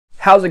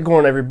How's it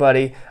going,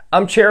 everybody?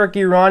 I'm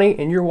Cherokee Ronnie,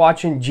 and you're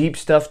watching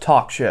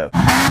Jeepstufftalkshow.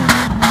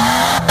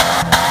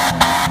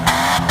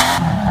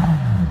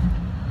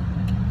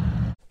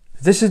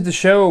 This is the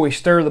show where we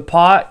stir the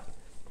pot,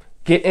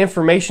 get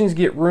informations,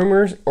 get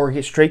rumors, or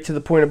get straight to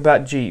the point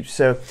about Jeeps.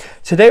 So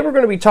today we're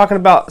going to be talking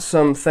about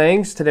some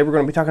things. Today we're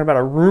going to be talking about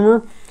a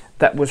rumor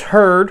that was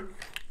heard,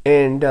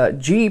 and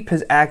Jeep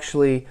has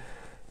actually,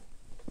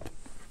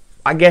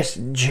 I guess,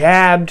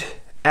 jabbed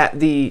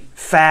at the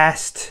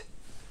fast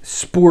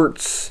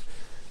sports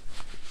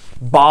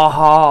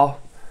Baja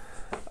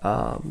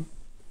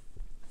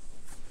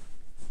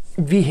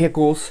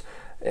vehicles.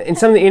 In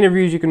some of the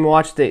interviews you can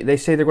watch, they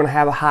say they're going to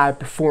have a high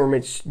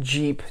performance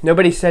Jeep.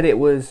 Nobody said it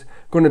was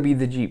going to be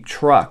the Jeep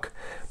truck,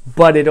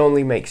 but it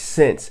only makes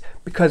sense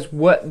because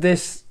what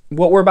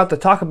we're about to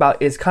talk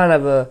about is kind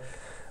of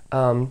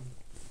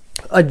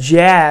a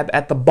jab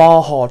at the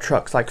Baja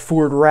trucks like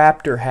Ford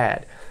Raptor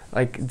had.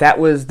 Like, that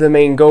was the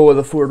main goal of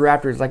the Ford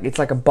Raptor. It's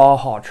like a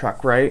Baja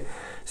truck, right?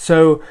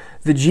 So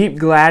the Jeep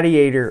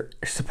Gladiator,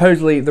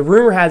 supposedly, the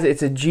rumor has it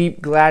it's a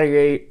Jeep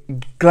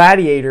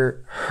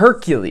Gladiator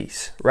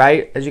Hercules,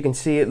 right? As you can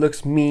see, it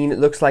looks mean. It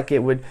looks like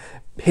it would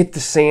hit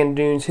the sand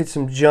dunes, hit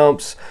some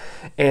jumps,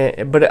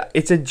 but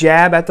it's a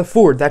jab at the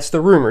Ford. That's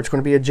the rumor. It's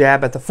going to be a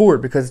jab at the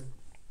Ford because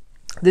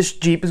this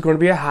Jeep is going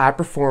to be a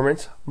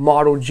high-performance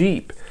model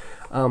Jeep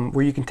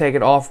where you can take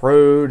it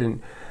off-road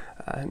and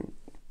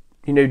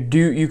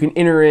you can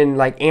enter in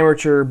like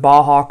amateur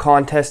Baja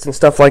contests and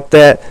stuff like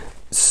that.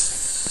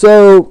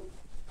 So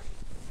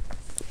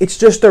it's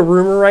just a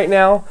rumor right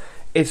now.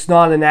 It's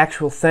not an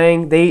actual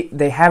thing.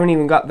 They haven't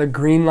even got the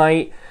green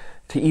light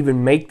to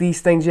even make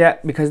these things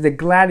yet because the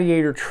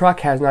Gladiator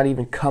truck has not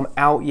even come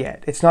out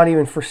yet. It's not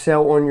even for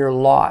sale on your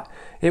lot.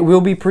 It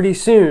will be pretty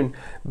soon,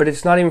 but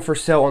it's not even for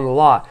sale on the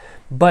lot.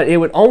 But it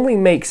would only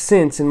make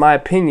sense, in my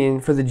opinion,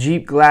 for the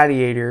Jeep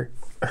Gladiator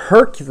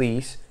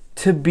Hercules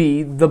to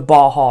be the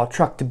Baja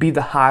truck, to be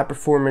the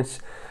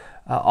high-performance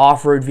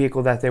off-road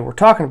vehicle that they were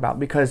talking about,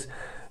 because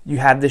you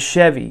have the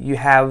Chevy, you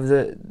have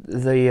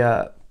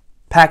the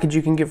package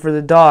you can get for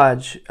the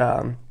Dodge,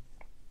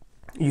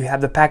 you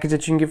have the package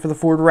that you can get for the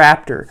Ford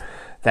Raptor,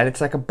 that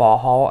it's like a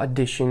Baja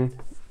edition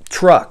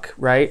truck,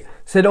 right?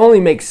 So it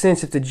only makes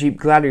sense if the Jeep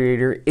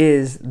Gladiator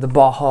is the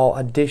Baja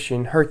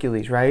edition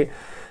Hercules, right?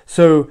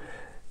 So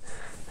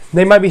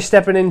they might be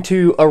stepping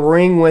into a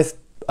ring with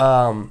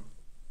a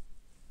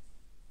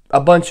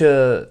bunch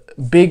of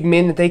big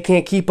men that they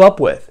can't keep up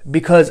with,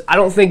 because I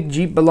don't think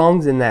Jeep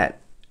belongs in that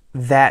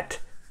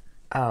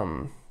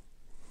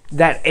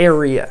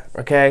area.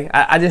 Okay,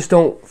 I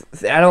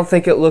don't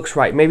think it looks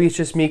right. Maybe it's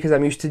just me because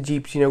I'm used to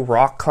Jeeps,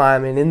 rock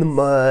climbing in the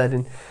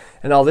mud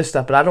and all this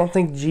stuff, but I don't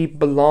think Jeep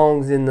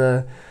belongs in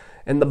the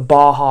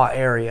Baja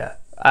area.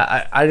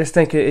 I just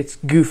think it's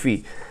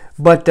goofy.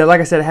 But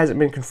like I said, it hasn't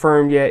been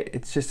confirmed yet.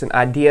 It's just an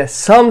idea.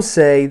 Some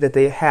say that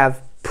they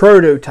have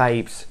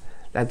prototypes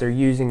that they're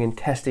using and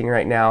testing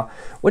right now,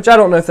 which I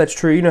don't know if that's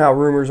true. You know how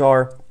rumors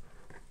are.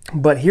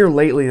 But here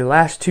lately, the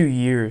last 2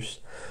 years,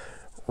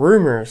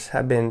 rumors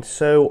have been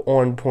so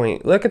on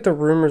point. Look at the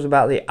rumors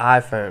about the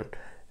iPhone.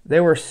 They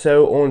were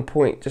so on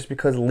point just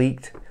because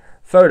leaked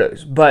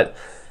photos. But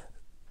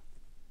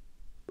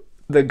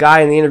the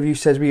guy in the interview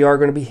says we are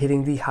going to be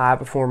hitting the high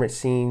performance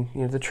scene,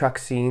 the truck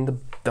scene,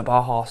 the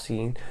Baja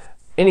scene.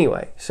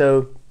 Anyway,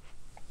 so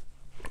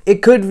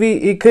it could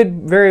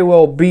very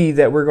well be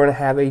that we're going to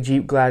have a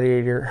Jeep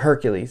Gladiator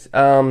Hercules.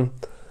 Now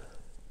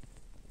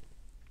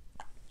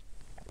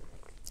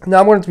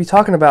I'm going to be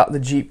talking about the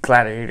Jeep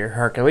Gladiator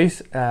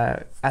Hercules.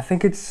 I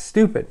think it's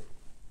stupid.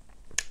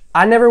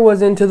 I never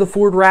was into the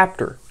Ford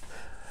Raptor.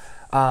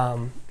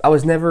 I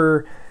was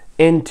never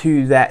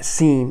into that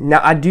scene.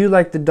 Now I do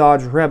like the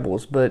Dodge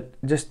Rebels, but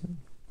just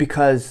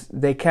because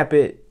they kept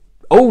it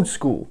old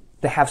school.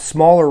 They have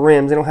smaller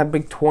rims. They don't have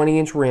big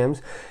 20-inch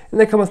rims. And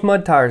they come with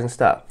mud tires and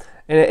stuff.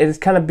 And it's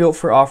kind of built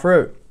for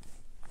off-road.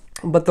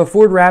 But the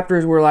Ford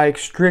Raptors were like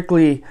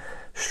strictly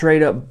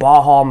straight-up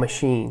Baja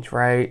machines,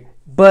 right?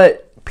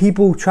 But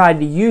people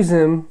tried to use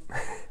them,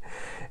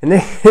 and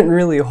they didn't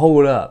really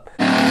hold up.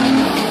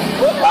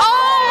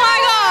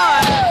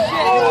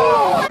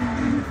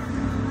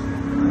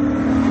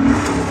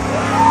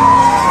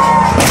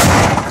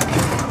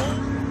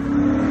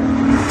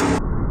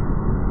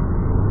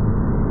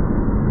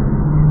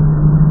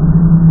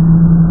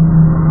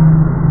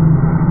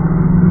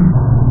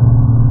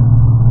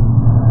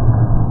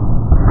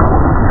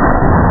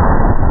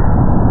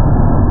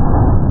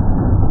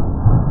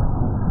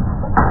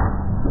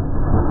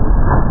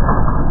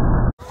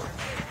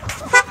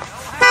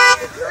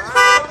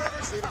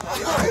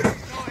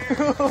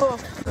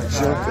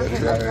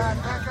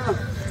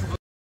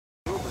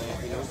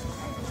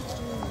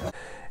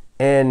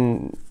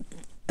 And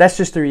that's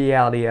just the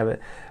reality of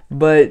it.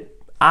 But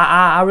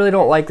I really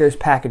don't like those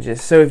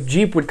packages. So if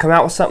Jeep would come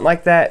out with something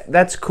like that,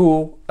 that's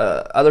cool.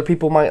 Other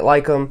people might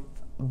like them,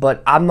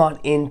 but I'm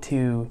not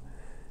into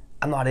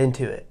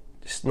it.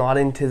 Just not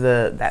into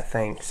that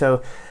thing.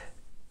 So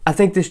I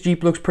think this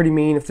Jeep looks pretty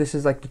mean. If this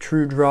is like the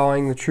true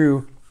drawing, the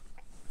true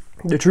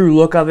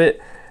look of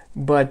it,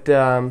 But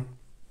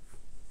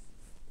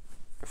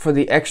for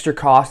the extra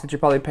cost that you're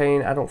probably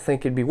paying, I don't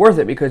think it'd be worth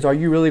it, because are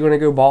you really going to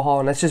go ball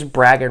hauling? That's just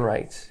bragging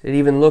rights. It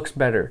even looks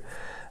better.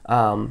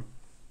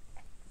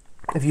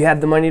 If you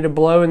have the money to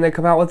blow and they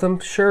come out with them,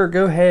 sure,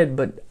 go ahead.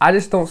 But I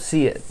just don't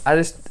see it.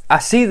 I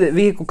see the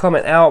vehicle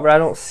coming out, but I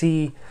don't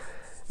see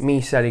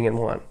me setting in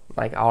one.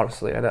 Like,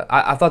 honestly,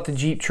 I thought the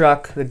Jeep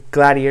truck, the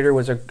Gladiator,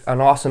 was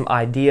an awesome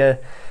idea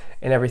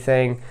and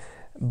everything.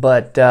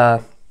 But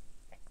because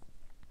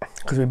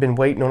we've been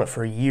waiting on it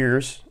for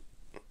years.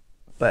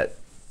 But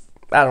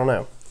I don't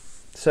know.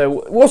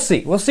 So we'll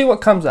see. We'll see what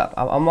comes up.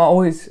 I'm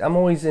always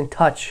in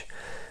touch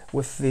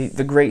with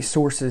the great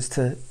sources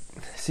to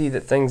see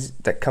that things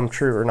that come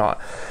true or not.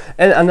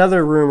 And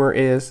another rumor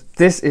is,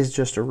 this is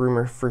just a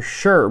rumor for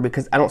sure,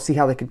 because I don't see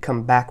how they could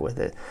come back with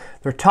it.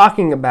 They're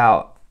talking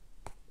about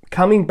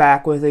coming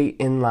back with a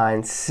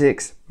inline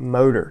 6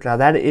 motor. Now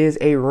that is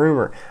a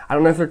rumor. I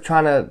don't know if they're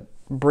trying to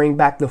bring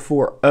back the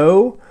 4.0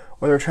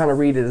 or they're trying to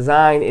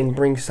redesign and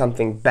bring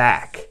something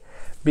back,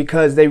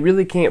 because they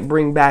really can't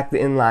bring back the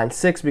inline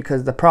 6,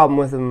 because the problem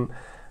with them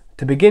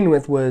to begin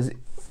with was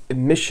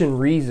emission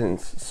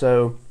reasons.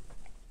 So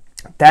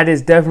that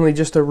is definitely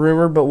just a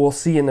rumor, but we'll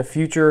see in the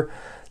future.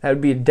 That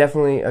would be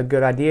definitely a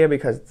good idea,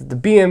 because the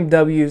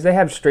BMWs, they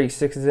have straight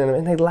 6s in them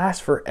and they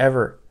last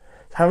forever.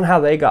 I don't know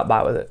how they got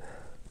by with it.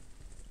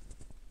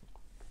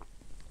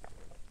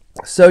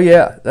 So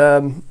yeah,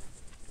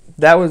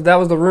 that was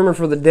the rumor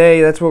for the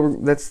day.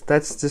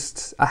 That's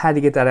just, I had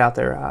to get that out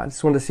there. I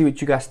just wanted to see what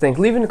you guys think.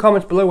 Leave in the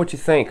comments below what you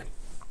think.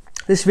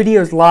 This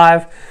video is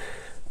live.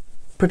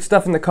 Put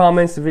stuff in the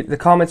comments. The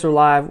comments are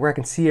live where I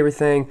can see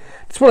everything.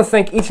 Just want to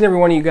thank each and every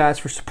one of you guys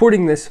for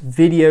supporting this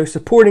video,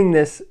 supporting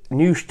this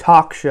new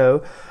talk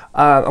show.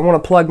 I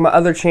want to plug my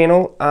other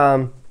channel.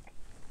 I'll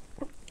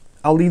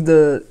leave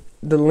the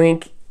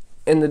link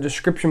in the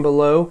description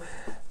below.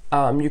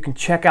 You can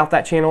check out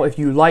that channel if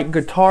you like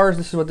guitars.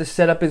 This is what this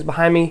setup is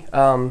behind me.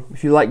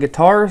 If you like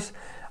guitars,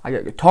 I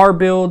got guitar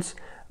builds.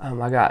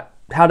 I got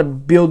how to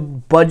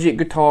build budget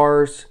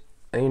guitars,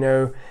 you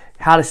know,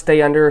 how to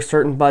stay under a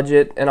certain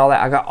budget and all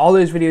that. I got all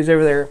those videos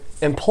over there.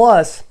 And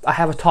plus, I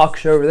have a talk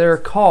show over there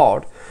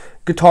called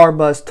Guitar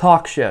Buzz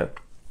Talk Show.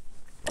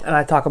 And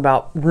I talk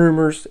about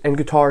rumors and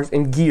guitars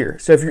and gear.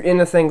 So if you're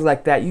into things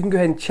like that, you can go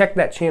ahead and check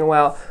that channel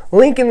out.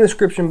 Link in the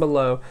description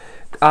below.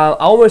 I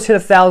almost hit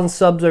 1,000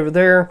 subs over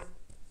there.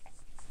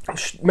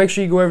 Make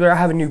sure you go over there. I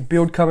have a new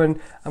build coming.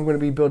 I'm going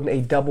to be building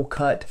a double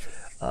cut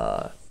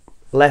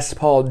Les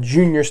Paul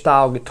Junior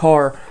style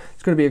guitar.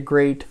 It's going to be a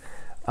great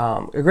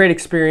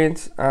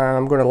experience.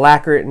 I'm going to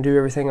lacquer it and do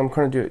everything. I'm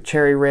going to do it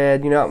cherry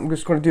red. You know, I'm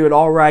just going to do it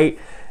all right.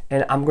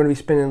 And I'm going to be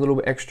spending a little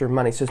bit extra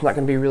money, so it's not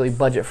going to be really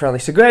budget friendly.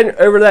 So go ahead and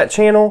over to that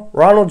channel,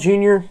 Ronald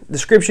Jr.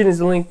 Description is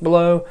the link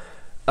below,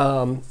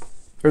 or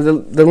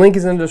the link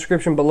is in the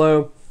description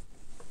below.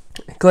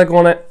 Click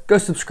on it, go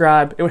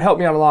subscribe. It would help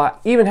me out a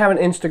lot. Even have an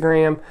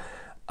Instagram.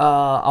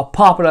 I'll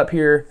pop it up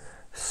here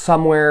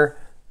somewhere,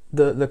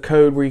 the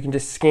code where you can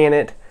just scan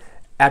it.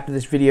 After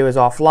this video is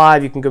off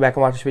live, you can go back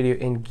and watch this video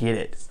and get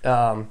it.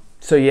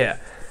 So yeah,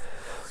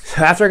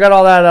 so after I got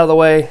all that out of the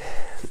way,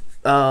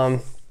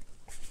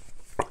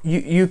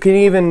 you can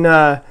even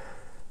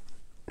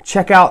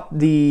check out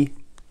the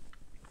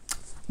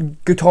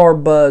Guitar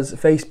Buzz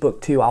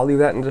Facebook too. I'll leave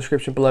that in the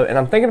description below. And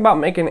I'm thinking about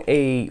making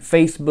a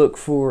Facebook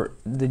for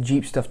the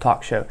Jeep Stuff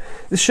Talk Show.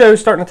 This show is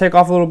starting to take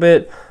off a little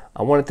bit.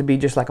 I want it to be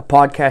just like a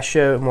podcast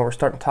show, and where we're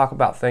starting to talk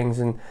about things.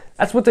 And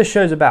that's what this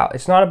show's about.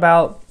 It's not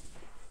about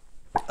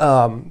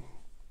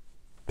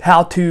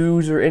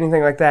how-tos or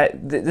anything like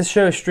that. This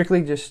show is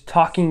strictly just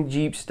talking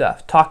Jeep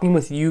stuff, talking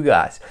with you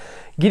guys,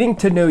 getting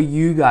to know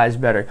you guys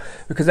better,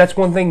 because that's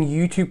one thing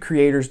YouTube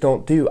creators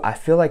don't do. I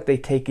feel like they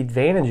take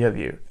advantage of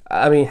you.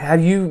 I mean,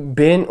 have you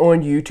been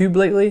on YouTube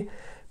lately?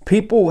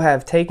 People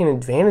have taken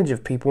advantage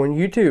of people on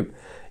YouTube.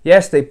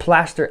 Yes, they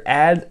plaster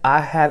ads.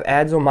 I have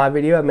ads on my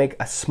video. I make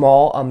a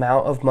small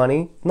amount of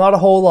money, not a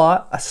whole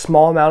lot, a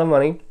small amount of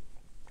money.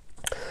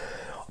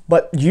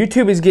 But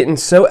YouTube is getting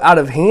so out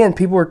of hand,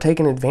 people are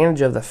taking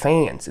advantage of the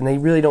fans, and they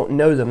really don't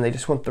know them. They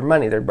just want their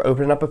money. They're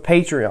opening up a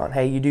Patreon.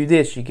 Hey, you do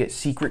this, you get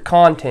secret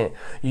content.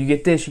 You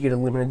get this, you get a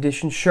limited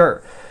edition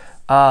shirt.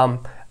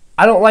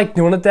 I don't like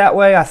doing it that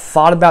way. I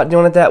thought about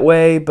doing it that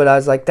way, but I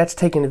was like, that's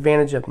taking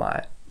advantage of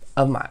my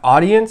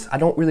audience. I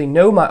don't really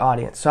know my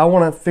audience, so I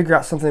want to figure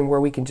out something where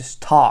we can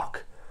just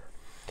talk.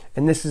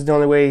 And this is the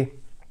only way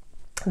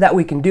that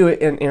we can do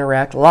it and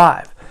interact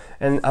live.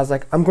 And I was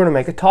like, I'm going to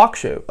make a talk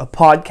show, a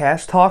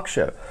podcast talk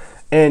show.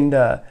 And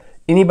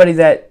anybody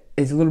that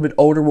is a little bit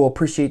older will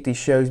appreciate these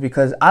shows,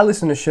 because I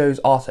listen to shows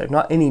also,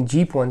 not any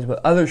Jeep ones, but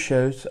other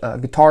shows,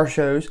 guitar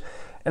shows.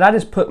 And I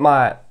just put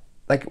my,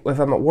 like if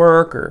I'm at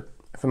work or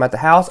if I'm at the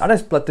house, I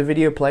just let the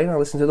video play and I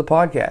listen to the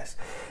podcast.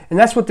 And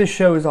that's what this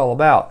show is all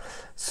about.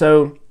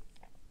 So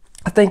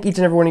I thank each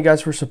and every one of you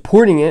guys for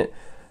supporting it.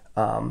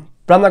 But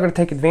I'm not going to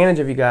take advantage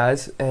of you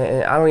guys.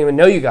 And I don't even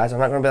know you guys. I'm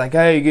not going to be like,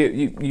 hey,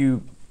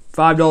 you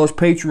 $5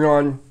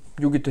 Patreon,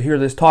 you'll get to hear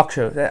this talk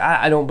show.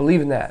 I don't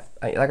believe in that.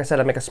 Like I said,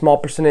 I make a small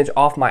percentage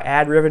off my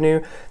ad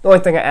revenue. The only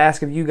thing I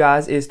ask of you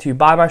guys is to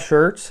buy my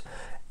shirts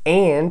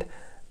and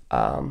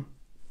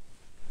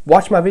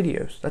watch my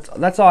videos.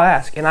 That's all I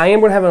ask. And I am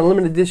going to have a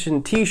limited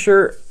edition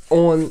t-shirt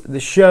on the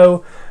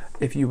show.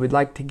 If you would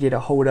like to get a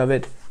hold of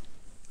it,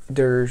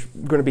 there's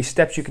going to be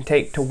steps you can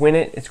take to win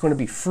it. It's going to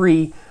be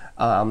free.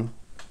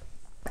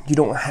 You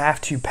don't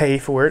have to pay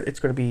for it. It's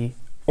going to be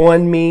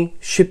on me,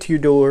 shipped to your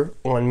door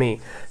on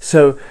me.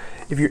 So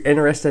if you're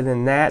interested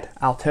in that,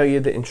 I'll tell you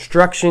the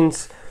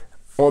instructions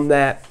on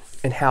that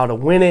and how to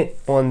win it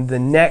on the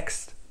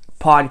next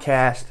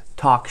podcast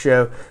talk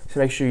show. So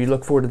make sure you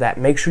look forward to that.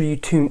 Make sure you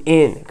tune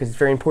in, because it's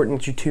very important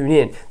that you tune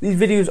in. These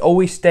videos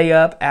always stay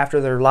up after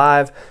they're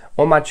live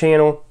on my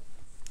channel,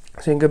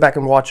 so you can go back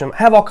and watch them. I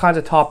have all kinds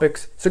of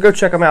topics, so go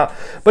check them out.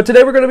 But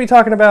today we're going to be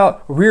talking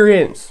about rear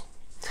ends.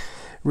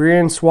 Rear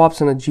end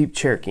swaps in a Jeep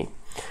Cherokee.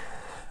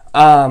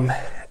 I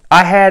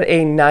had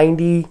a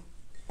 93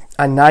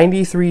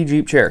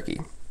 Jeep Cherokee,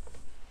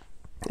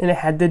 and it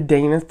had the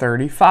Dana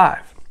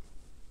 35.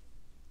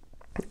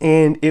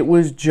 And it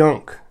was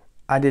junk.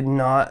 I did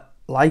not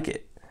like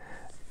it.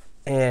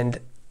 And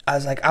I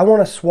was like, I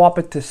want to swap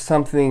it to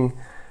something,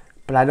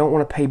 but I don't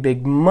want to pay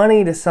big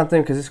money to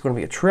something because it's going to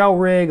be a trail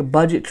rig, a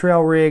budget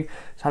trail rig.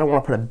 So I don't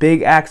want to put a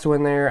big axle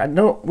in there. I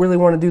don't really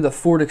want to do the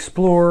Ford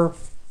Explorer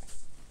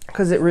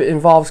because it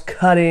involves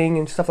cutting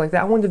and stuff like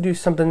that. I wanted to do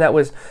something that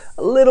was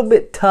a little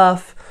bit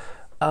tough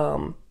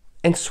and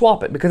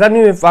swap it, because I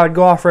knew if I would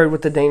go off-road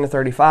with the Dana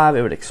 35,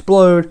 it would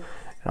explode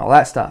and all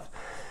that stuff.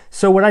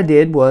 So what I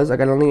did was I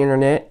got on the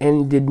internet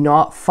and did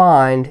not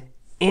find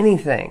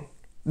anything.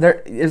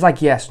 There is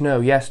like yes,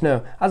 no, yes,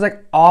 no. I was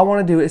like, all I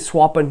want to do is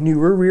swap a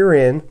newer rear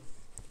end,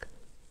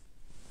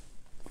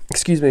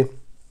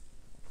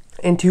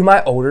 into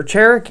my older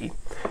Cherokee.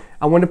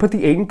 I wanted to put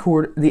the 8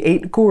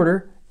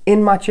 1/4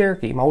 in my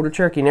Cherokee, my older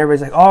Cherokee, and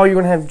everybody's like, oh, you're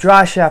gonna have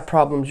dry shaft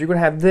problems, you're gonna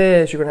have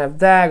this, you're gonna have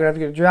that, you're gonna have to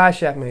get a dry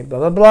shaft made, blah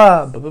blah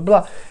blah, blah blah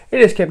blah.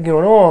 It just kept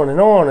going on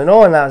and on and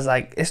on. And I was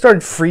like, it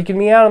started freaking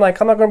me out. I'm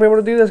like, I'm not gonna be able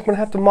to do this. I'm gonna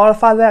have to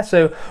modify that.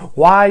 So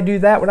why do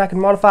that when I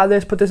can modify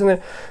this, put this in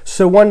there?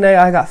 So one day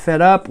I got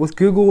fed up with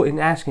Google and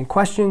asking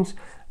questions,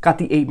 got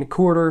the 8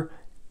 1/4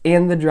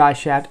 and the dry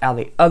shaft out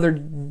of the other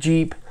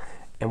Jeep,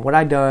 and what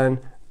I done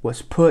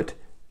was put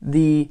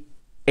the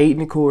 8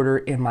 1/4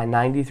 in my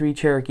 93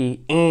 Cherokee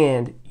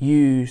and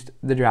used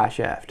the dry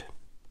shaft.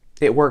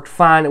 It worked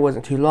fine. It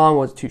wasn't too long, it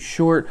wasn't too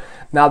short.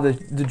 Now the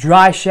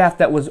dry shaft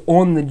that was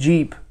on the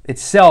Jeep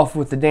itself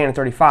with the Dana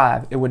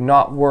 35, it would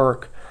not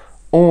work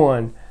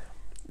on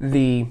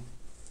the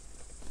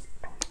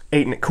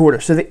 8 1/4.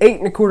 So the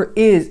 8 1/4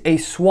 is a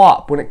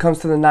swap when it comes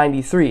to the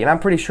 93, and I'm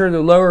pretty sure the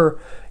lower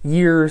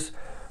years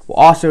will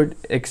also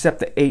accept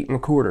the 8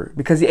 1/4,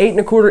 because the 8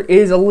 1/4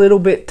 is a little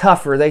bit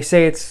tougher. They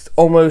say it's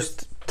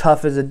almost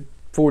tough as a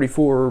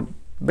 44,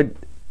 but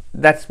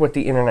that's what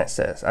the internet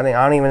says. I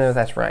don't even know if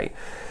that's right.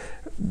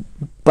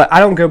 But I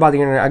don't go by the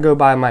internet, I go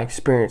by my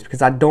experience,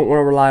 because I don't want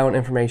to rely on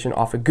information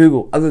off of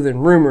Google other than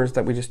rumors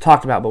that we just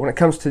talked about. But when it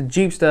comes to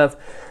Jeep stuff,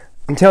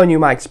 I'm telling you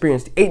my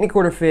experience. The 8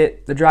 1/4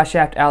 fit, the dry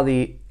shaft out of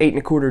the 8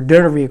 1/4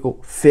 donor vehicle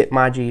fit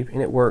my Jeep,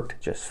 and it worked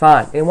just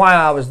fine. And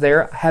while I was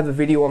there, I have a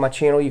video on my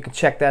channel, you can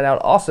check that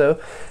out also.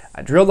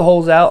 I drilled the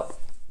holes out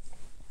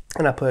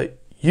and I put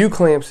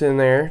U-clamps in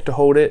there to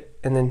hold it,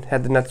 and then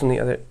had the nuts on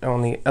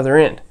the other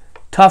end.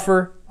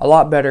 Tougher, a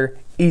lot better,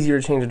 easier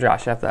to change the dry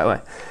shaft that way.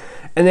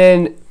 And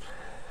then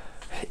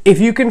if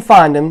you can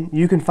find them,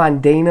 you can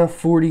find Dana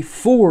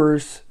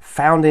 44s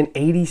found in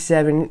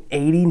 87,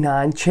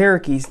 89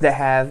 Cherokees that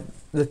have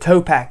the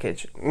tow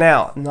package.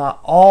 Now, not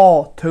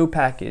all tow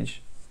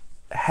package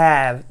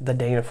have the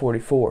Dana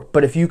 44,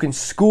 but if you can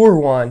score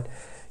one,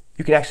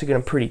 you can actually get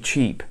them pretty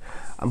cheap.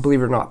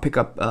 Believe it or not, pick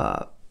up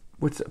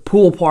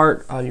pull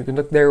apart, you can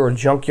look there, or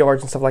junkyards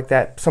and stuff like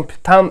that.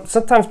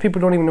 Sometimes people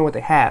don't even know what they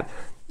have.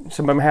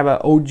 Some of them have an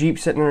old Jeep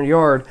sitting in their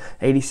yard,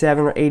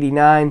 87 or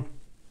 89.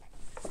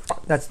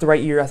 That's the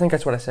right year. I think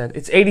that's what I said.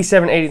 It's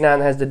 87, 89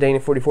 that has the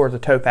Dana 44 as a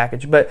tow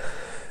package, but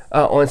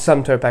on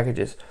some tow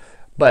packages.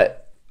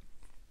 But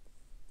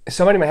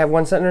somebody might have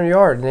one sitting in their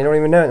yard and they don't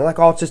even know it. They're like,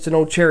 oh, it's just an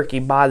old Cherokee.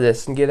 Buy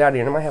this and get out of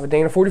here. And it might have a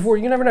Dana 44.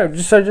 You never know.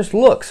 Just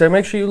look. So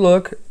make sure you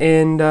look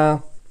and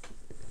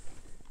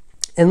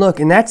look.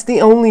 And that's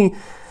the only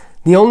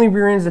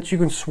rear ends that you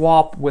can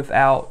swap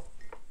without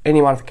any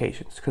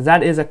modifications, because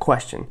that is a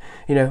question.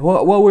 You know,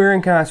 what rear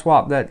end can I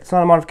swap? That's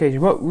not a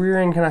modification. What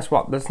rear end can I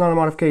swap? That's not a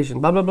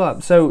modification. Blah blah blah.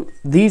 So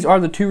these are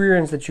the 2 rear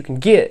ends that you can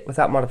get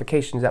without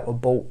modifications that will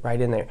bolt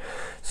right in there.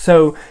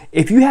 So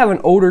if you have an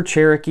older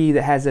Cherokee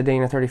that has a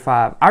Dana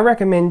 35, I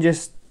recommend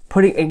just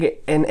putting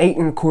an 8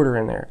 1/4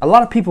 in there. A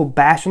lot of people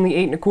bash on the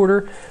 8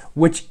 1/4,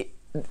 which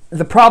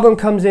the problem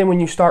comes in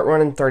when you start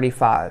running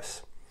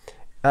 35s,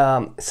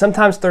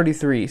 sometimes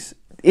 33s.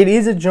 It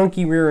is a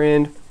junky rear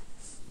end,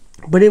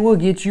 but it will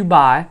get you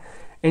by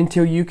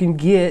until you can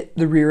get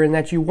the rear end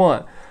that you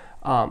want.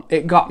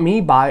 It got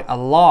me by a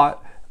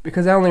lot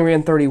because I only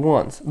ran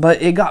 31s,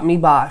 but it got me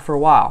by for a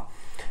while.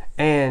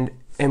 And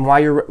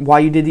while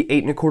you did the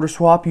 8 1/4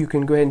 swap, you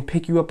can go ahead and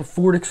pick you up a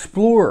Ford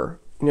Explorer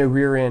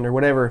rear end or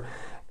whatever,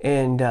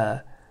 and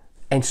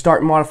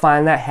start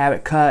modifying that, have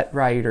it cut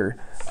right, or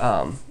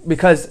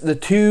because the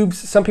tubes,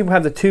 some people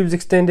have the tubes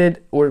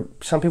extended, or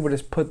some people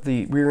just put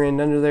the rear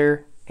end under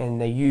there and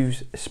they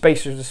use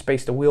spacers to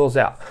space the wheels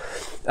out.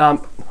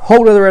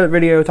 Whole other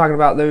video talking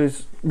about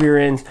those rear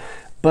ends.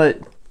 But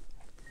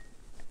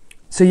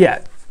so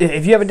yeah,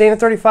 if you have a Dana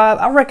 35,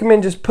 I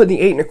recommend just putting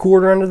the 8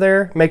 1/4 under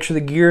there. Make sure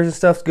the gears and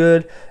stuff's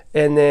good,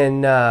 and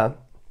then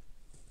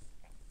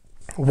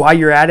while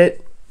you're at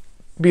it,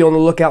 be on the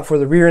lookout for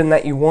the rear end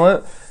that you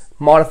want.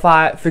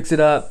 Modify it, fix it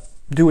up,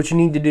 do what you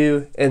need to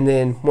do, and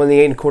then when the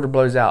 8 1/4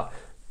 blows out,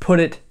 put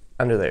it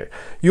under there.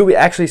 You'll be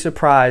actually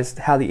surprised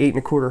how the 8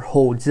 1/4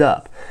 holds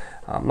up.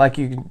 Like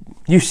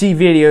you see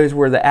videos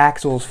where the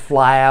axles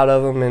fly out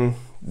of them and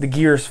the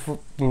gears,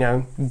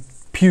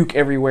 puke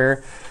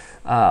everywhere.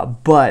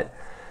 But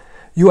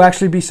you'll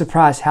actually be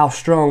surprised how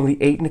strong the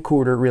 8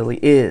 1/4 really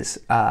is.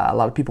 A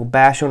lot of people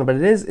bash on it, but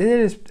it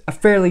is a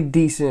fairly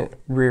decent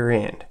rear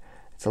end.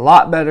 It's a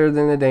lot better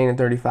than the Dana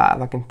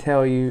 35. I can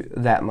tell you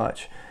that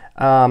much.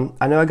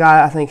 I know a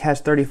guy I think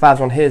has 35s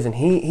on his, and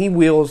he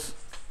wheels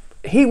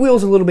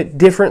a little bit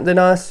different than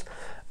us.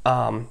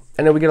 I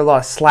know we get a lot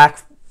of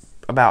slack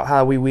about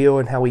how we wheel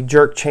and how we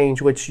jerk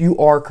change, which you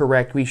are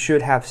correct. We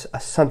should have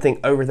something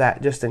over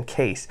that just in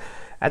case.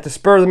 At the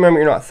spur of the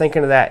moment, you're not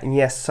thinking of that, and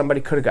yes,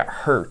 somebody could have got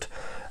hurt.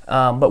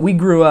 But we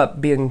grew up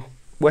being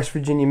West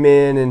Virginia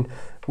men, and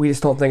we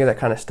just don't think of that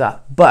kind of stuff.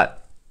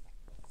 But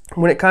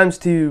when it comes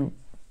to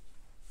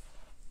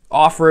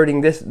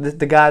off-roading,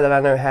 the guy that I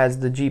know has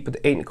the Jeep with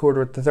the 8 1/4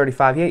 with the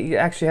 35. He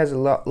actually has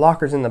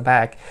lockers in the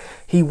back.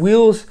 He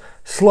wheels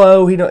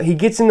slow. He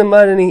gets in the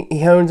mud and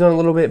he hones on a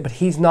little bit, but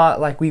he's not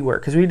like we were,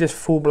 because we just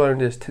full-blown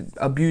just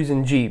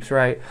abusing Jeeps,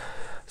 right?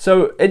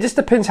 So it just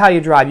depends how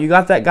you drive. You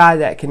got that guy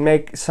that can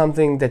make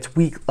something that's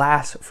weak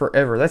last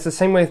forever. That's the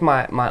same way with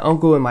my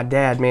uncle and my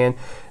dad, man.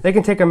 They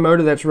can take a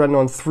motor that's running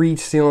on 3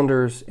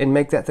 cylinders and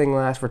make that thing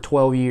last for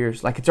 12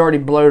 years. Like, it's already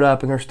blowed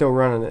up and they're still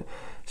running it.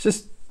 It's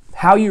just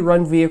how you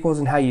run vehicles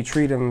and how you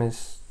treat them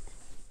is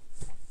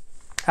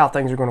how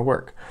things are going to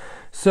work.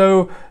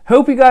 So,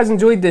 hope you guys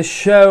enjoyed this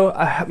show.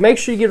 Make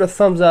sure you give it a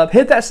thumbs up.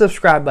 Hit that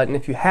subscribe button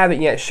if you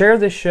haven't yet. Share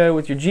this show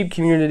with your Jeep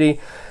community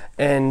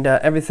and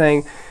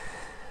everything.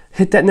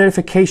 Hit that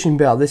notification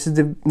bell. This is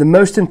the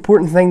most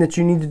important thing that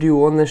you need to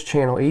do on this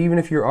channel, even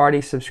if you're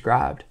already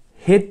subscribed.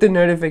 Hit the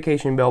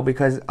notification bell,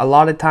 because a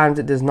lot of times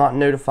it does not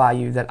notify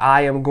you that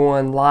I am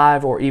going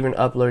live or even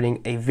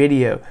uploading a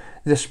video.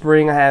 This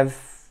spring I have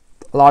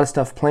a lot of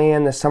stuff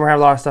planned. This summer I have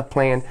a lot of stuff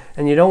planned,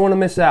 and you don't want to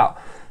miss out.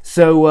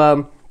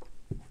 So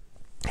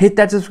hit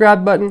that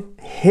subscribe button,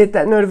 hit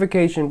that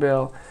notification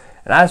bell,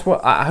 and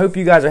I hope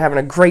you guys are having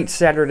a great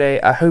Saturday.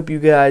 I hope you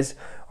guys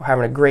are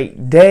having a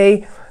great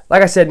day.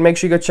 Like I said, make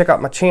sure you go check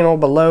out my channel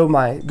below,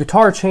 my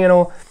guitar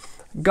channel.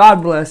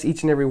 God bless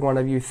each and every one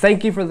of you.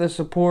 Thank you for the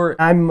support.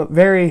 I'm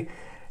very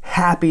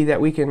happy that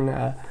we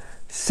can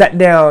sit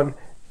down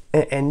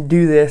and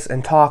do this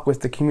and talk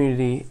with the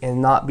community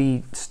and not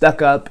be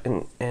stuck up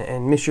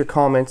and miss your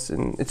comments.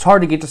 And it's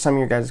hard to get to some of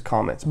your guys'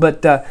 comments.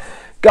 But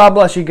God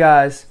bless you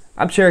guys.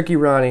 I'm Cherokee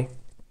Ronnie,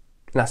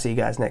 and I'll see you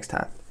guys next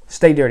time.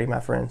 Stay dirty, my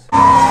friends.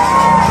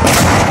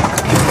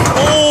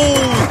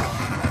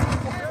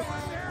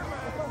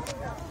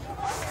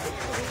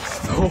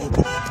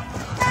 Oh!